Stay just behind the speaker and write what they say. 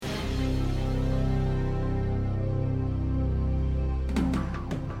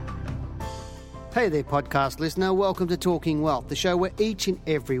Hey there, podcast listener. Welcome to Talking Wealth, the show where each and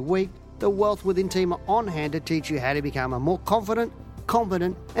every week the Wealth Within team are on hand to teach you how to become a more confident,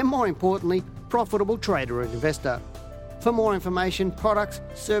 competent, and more importantly, profitable trader and investor. For more information, products,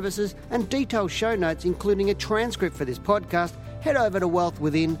 services, and detailed show notes, including a transcript for this podcast, head over to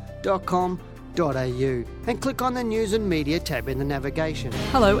wealthwithin.com.au and click on the News and Media tab in the navigation.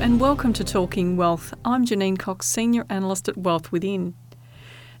 Hello and welcome to Talking Wealth. I'm Janine Cox, Senior Analyst at Wealth Within.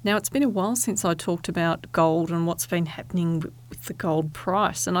 Now, it's been a while since I talked about gold and what's been happening with the gold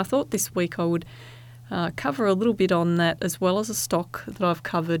price, and I thought this week I would cover a little bit on that, as well as a stock that I've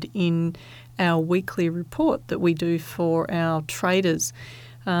covered in our weekly report that we do for our traders.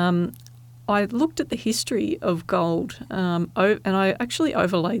 I looked at the history of gold and I actually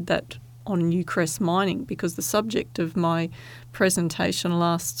overlaid that on Newcrest Mining, because the subject of my presentation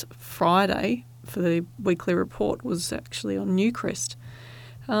last Friday for the weekly report was actually on Newcrest.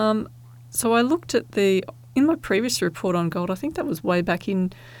 So I looked at in my previous report on gold, I think that was way back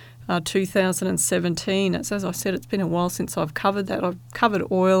in 2017. As I said, it's been a while since I've covered that. I've covered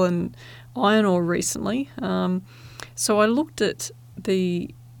oil and iron ore recently. So I looked at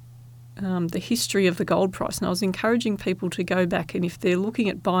the history of the gold price, and I was encouraging people to go back, and if they're looking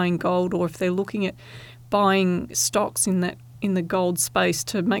at buying gold or if they're looking at buying stocks in the gold space,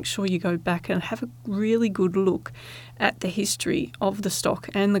 to make sure you go back and have a really good look at the history of the stock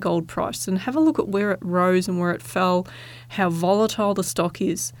and the gold price, and have a look at where it rose and where it fell, how volatile the stock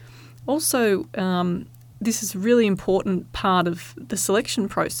is. Also, this is a really important part of the selection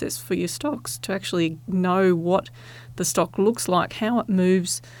process for your stocks, to actually know what the stock looks like, how it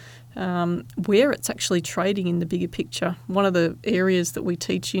moves, where it's actually trading in the bigger picture. One of the areas that we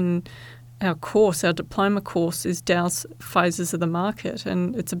teach in our diploma course, is Dow's Phases of the Market,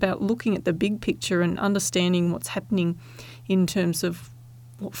 and it's about looking at the big picture and understanding what's happening in terms of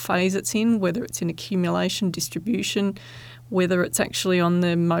what phase it's in, whether it's in accumulation, distribution, whether it's actually on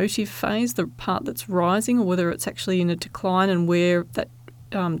the motive phase, the part that's rising, or whether it's actually in a decline and where that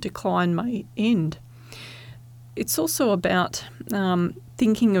decline may end. It's also about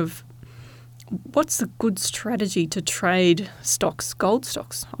thinking of what's the good strategy to trade stocks, gold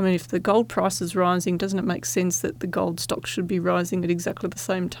stocks. I mean, if the gold price is rising, doesn't it make sense that the gold stock should be rising at exactly the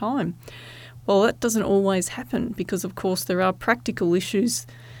same time? Well, that doesn't always happen, because, of course, there are practical issues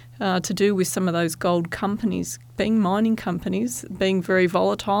to do with some of those gold companies, being mining companies, being very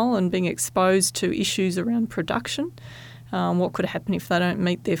volatile and being exposed to issues around production. What could happen if they don't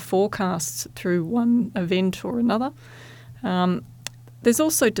meet their forecasts through one event or another? There's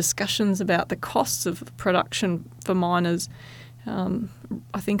also discussions about the costs of production for miners. I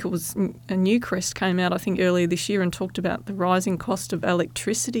think it was Newcrest came out, earlier this year and talked about the rising cost of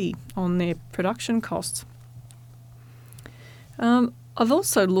electricity on their production costs. I've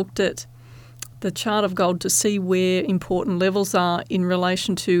also looked at the chart of gold to see where important levels are in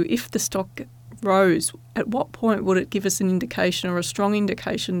relation to if the stock rose, at what point would it give us an indication or a strong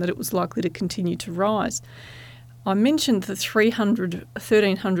indication that it was likely to continue to rise. I mentioned the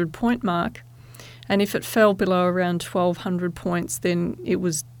 1,300 point mark, and if it fell below around 1,200 points, then it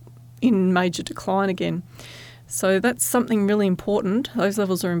was in major decline again. So that's something really important. Those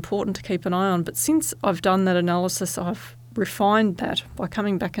levels are important to keep an eye on. But since I've done that analysis, I've refined that by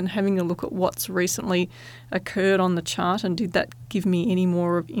coming back and having a look at what's recently occurred on the chart, and did that give me any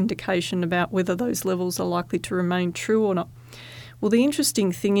more of indication about whether those levels are likely to remain true or not. Well, the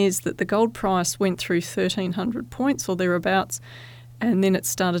interesting thing is that the gold price went through 1,300 points or thereabouts, and then it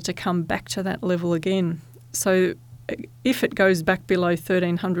started to come back to that level again. So if it goes back below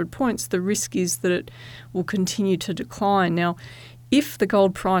 1,300 points, the risk is that it will continue to decline. Now, if the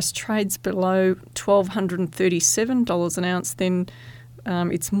gold price trades below $1,237 an ounce, then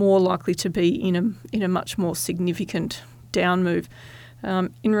it's more likely to be in a much more significant down move.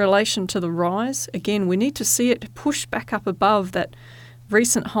 In relation to the rise, again, we need to see it push back up above that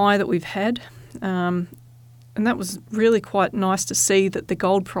recent high that we've had. And that was really quite nice to see that the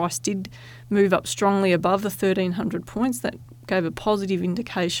gold price did move up strongly above the 1,300 points. That gave a positive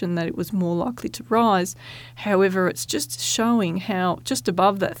indication that it was more likely to rise. However, it's just showing how just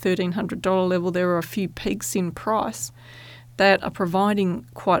above that $1,300 level, there are a few peaks in price that are providing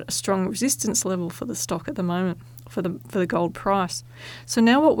quite a strong resistance level for the stock at the moment, for the gold price. So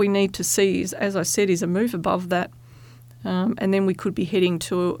now what we need to see is, as I said, is a move above that, and then we could be heading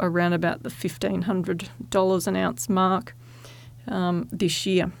to around about the $1,500 an ounce mark this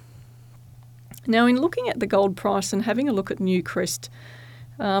year. Now, in looking at the gold price and having a look at Newcrest,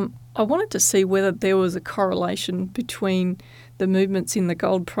 I wanted to see whether there was a correlation between the movements in the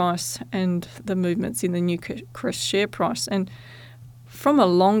gold price and the movements in the Newcrest share price. And From a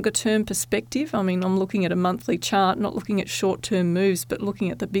longer term perspective, I mean, I'm looking at a monthly chart, not looking at short-term moves, but looking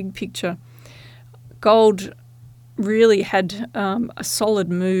at the big picture. Gold really had a solid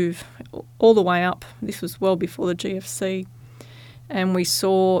move all the way up. This was well before the GFC. And we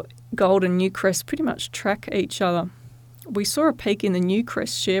saw gold and Newcrest pretty much track each other. We saw a peak in the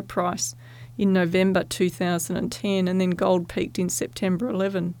Newcrest share price in November 2010, and then gold peaked in September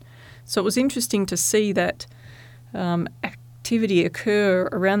 11. So it was interesting to see that activity occur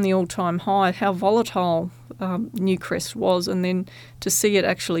around the all-time high, how volatile Newcrest was, and then to see it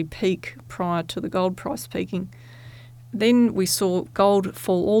actually peak prior to the gold price peaking. Then we saw gold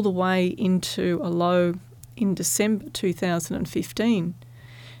fall all the way into a low in December 2015.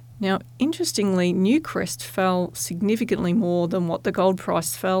 Now, interestingly, Newcrest fell significantly more than what the gold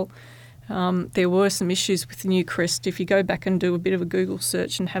price fell. There were some issues with Newcrest. If you go back and do a bit of a Google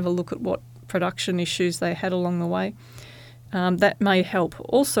search and have a look at what production issues they had along the way, that may help.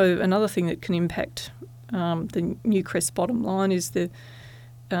 Also, another thing that can impact the Newcrest bottom line is the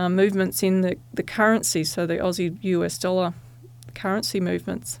movements in the currency, so the Aussie US dollar currency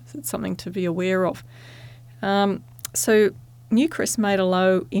movements. It's something to be aware of. So Newcrest made a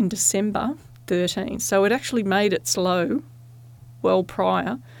low in December 13, so it actually made its low well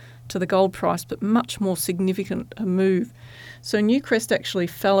prior to the gold price, but much more significant a move. So Newcrest actually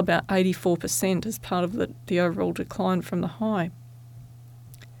fell about 84% as part of the overall decline from the high.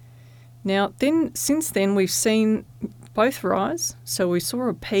 Now, since then, we've seen both rise. So we saw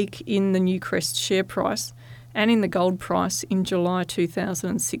a peak in the Newcrest share price and in the gold price in July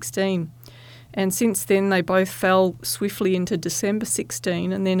 2016. And since then, they both fell swiftly into December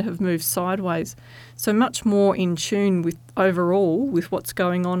 16 and then have moved sideways. So much more in tune with overall with what's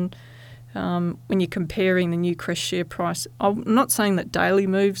going on when you're comparing the Newcrest share price. I'm not saying that daily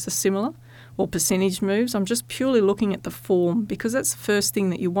moves are similar or percentage moves. I'm just purely looking at the form, because that's the first thing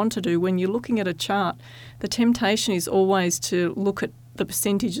that you want to do when you're looking at a chart. The temptation is always to look at the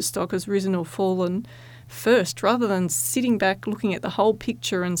percentage a stock has risen or fallen first, rather than sitting back looking at the whole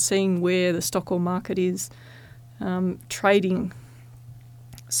picture and seeing where the stock or market is trading.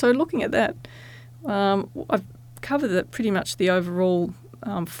 So looking at that, I've covered that pretty much the overall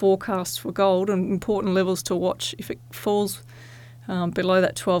forecast for gold and important levels to watch if it falls below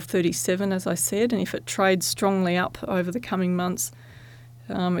that 1237, as I said, and if it trades strongly up over the coming months.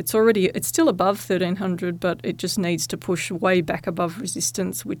 It's still above 1300, but it just needs to push way back above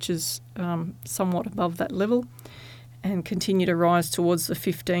resistance, which is somewhat above that level, and continue to rise towards the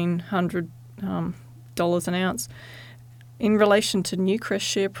 $1,500 an ounce. In relation to Newcrest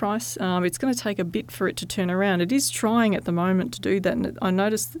share price, it's going to take a bit for it to turn around. It is trying at the moment to do that, and I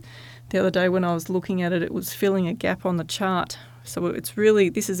noticed the other day when I was looking at it, it was filling a gap on the chart. So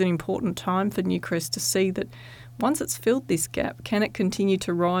this is an important time for Newcrest to see that once it's filled this gap, can it continue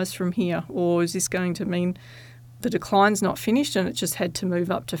to rise from here, or is this going to mean the decline's not finished and it just had to move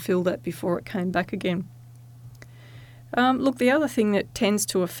up to fill that before it came back again? Look, the other thing that tends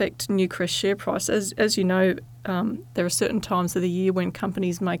to affect Newcrest share price, as you know, there are certain times of the year when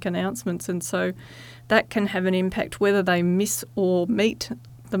companies make announcements, and so that can have an impact whether they miss or meet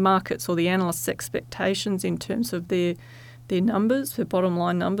the markets or the analysts' expectations in terms of their numbers, their bottom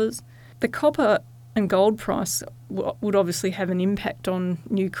line numbers. The copper and gold price would obviously have an impact on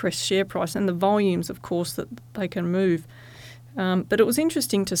Newcrest share price and the volumes, of course, that they can move. But it was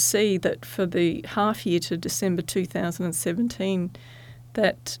interesting to see that for the half year to December 2017,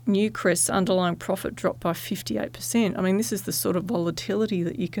 that Newcrest's underlying profit dropped by 58%. I mean, this is the sort of volatility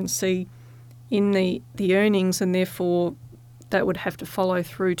that you can see in the earnings, and therefore that would have to follow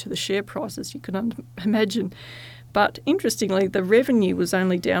through to the share prices, you can imagine. But interestingly, the revenue was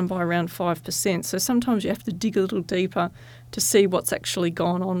only down by around 5%. So sometimes you have to dig a little deeper to see what's actually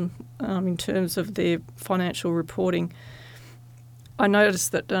gone on in terms of their financial reporting. I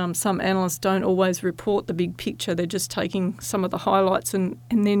noticed that some analysts don't always report the big picture. They're just taking some of the highlights and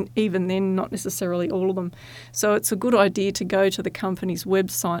then even then not necessarily all of them. So it's a good idea to go to the company's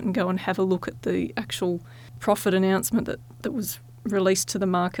website and go and have a look at the actual profit announcement that was released to the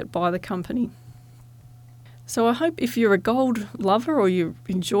market by the company. So I hope if you're a gold lover or you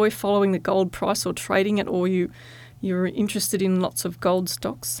enjoy following the gold price or trading it, or you're interested in lots of gold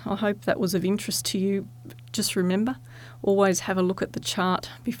stocks, I hope that was of interest to you. Just remember, always have a look at the chart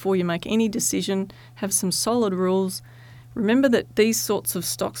before you make any decision. Have some solid rules. Remember that these sorts of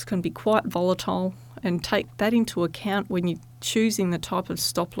stocks can be quite volatile, and take that into account when you're choosing the type of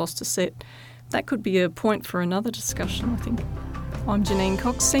stop loss to set. That could be a point for another discussion, I think. I'm Janine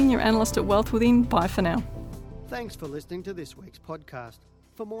Cox, Senior Analyst at Wealth Within. Bye for now. Thanks for listening to this week's podcast.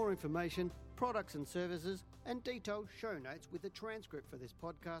 For more information, products and services, and detailed show notes with a transcript for this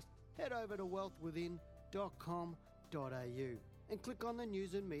podcast, head over to wealthwithin.com.au and click on the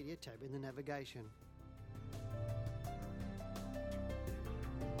News and Media tab in the navigation.